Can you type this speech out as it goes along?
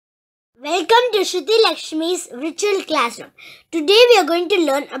Welcome to Shruthi Lakshmi's virtual classroom. Today we are going to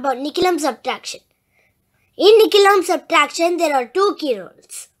learn about Nikhilam Subtraction. In Nikhilam Subtraction, there are two key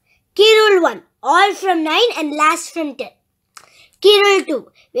rules. Key rule 1, all from 9 and last from 10. Key rule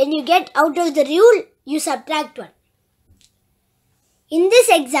 2, when you get out of the rule, you subtract 1. In this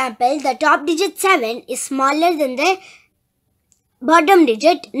example, the top digit 7 is smaller than the bottom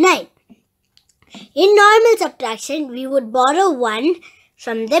digit 9. In normal subtraction, we would borrow 1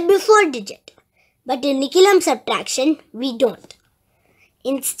 from the before digit. But in Nikhilam subtraction, we don't.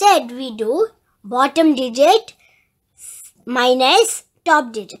 Instead, we do bottom digit minus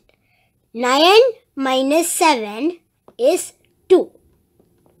top digit. 9 minus 7 is 2.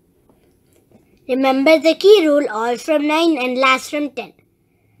 Remember the key rule, all from 9 and last from 10.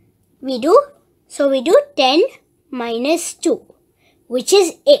 We do 10 minus 2, which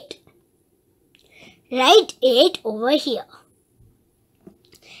is 8. Write 8 over here.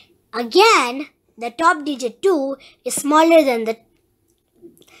 Again, the top digit 2 is smaller than the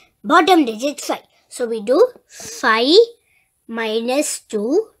bottom digit 5. So we do 5 minus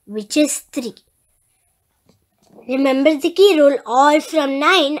 2, which is 3. Remember the key rule, all from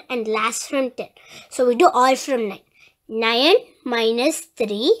 9 and last from 10. So we do all from 9. 9 minus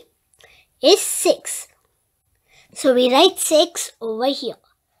 3 is 6. So we write 6 over here.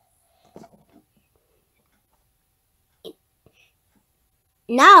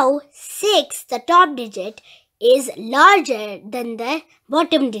 Now, 6, the top digit, is larger than the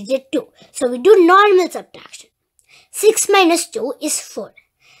bottom digit 2. So, we do normal subtraction. 6 minus 2 is 4.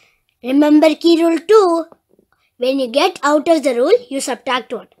 Remember key rule 2, when you get out of the rule, you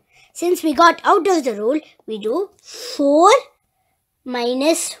subtract 1. Since we got out of the rule, we do 4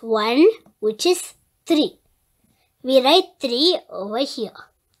 minus 1, which is 3. We write 3 over here.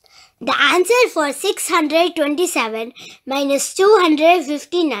 The answer for 627 minus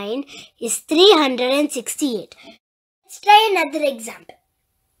 259 is 368. Let's try another example.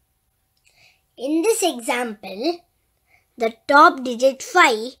 In this example, the top digit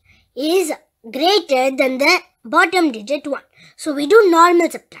 5 is greater than the bottom digit 1. So we do normal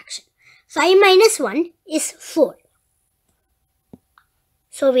subtraction. 5 minus 1 is 4.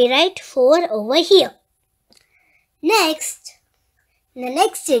 So we write 4 over here. Next, the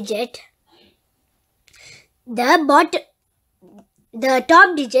next digit, the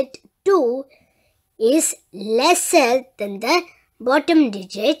top digit 2 is lesser than the bottom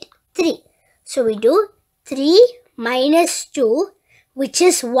digit 3. So we do 3 minus 2, which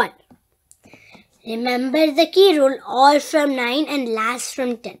is 1. Remember the key rule, all from 9 and last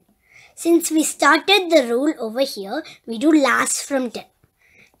from 10. Since we started the rule over here, we do last from 10.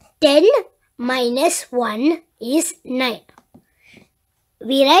 10 minus 1 is 9.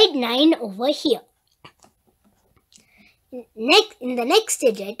 We write 9 over here. In the next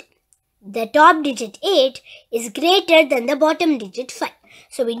digit, the top digit 8 is greater than the bottom digit 5.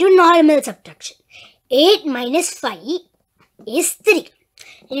 So we do normal subtraction. 8 minus 5 is 3.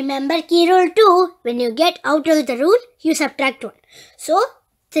 Remember key rule 2, when you get out of the rule, you subtract 1. So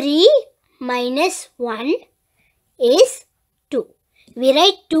 3 minus 1 is 2. We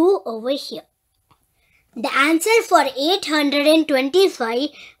write 2 over here. The answer for 825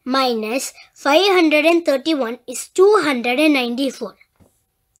 minus 531 is 294.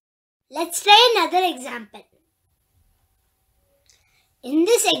 Let's try another example. In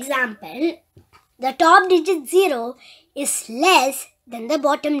this example, the top digit 0 is less than the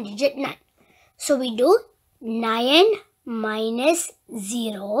bottom digit 9. So we do 9 minus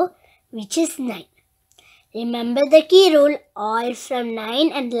 0, which is 9. Remember the key rule, all from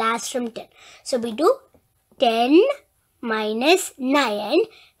 9 and last from 10. So we do 10 minus 9,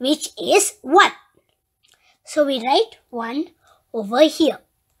 which is 1. So we write 1 over here.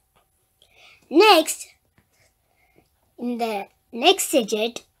 Next, in the next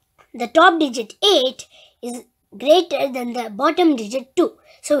digit, the top digit 8 is greater than the bottom digit 2.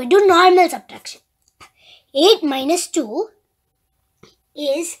 So we do normal subtraction. 8 minus 2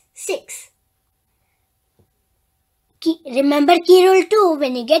 is 6. Remember key rule 2,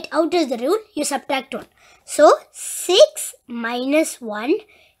 when you get out of the rule, you subtract 1. So 6 minus 1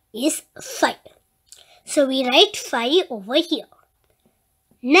 is 5. So we write 5 over here.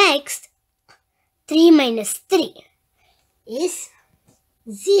 Next, 3 minus 3 is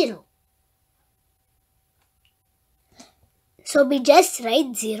 0. So we just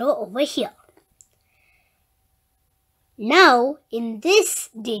write 0 over here. Now, in this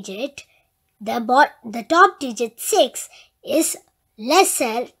digit, the top digit 6 is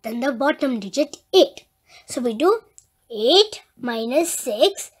lesser than the bottom digit 8. So we do 8 minus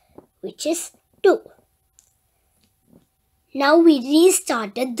 6, which is 2. Now we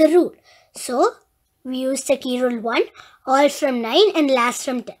restarted the rule. So we use the key rule 1, all from 9 and last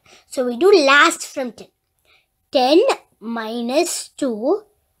from 10. So we do last from 10. 10 minus 2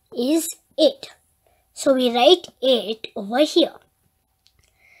 is 8. So we write 8 over here.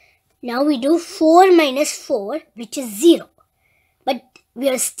 Now we do 4 minus 4, which is 0. But we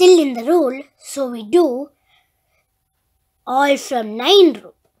are still in the rule, so we do all from 9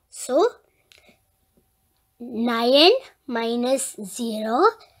 rule. So 9 minus 0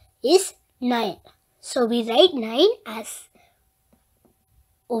 is 9. So we write 9 as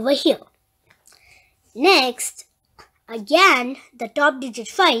over here. Next, again, the top digit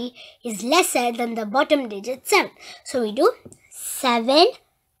 5 is lesser than the bottom digit 7. So we do 7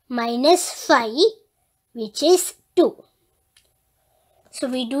 minus 5, which is 2. So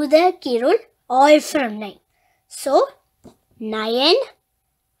we do the key rule all from 9. So 9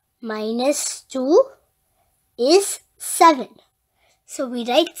 minus 2 is 7. So we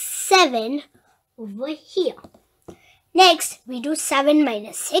write 7 over here. Next, we do 7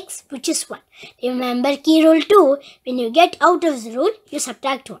 minus 6, which is 1. Remember key rule 2, when you get out of the rule, you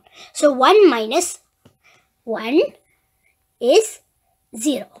subtract 1. So 1 minus 1 is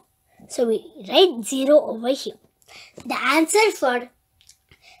 0. So we write 0 over here. The answer for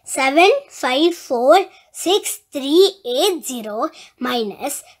 7546380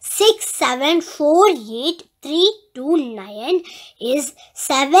 minus 6748,329 is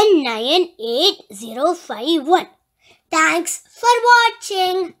 798051. Thanks for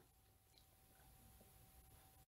watching.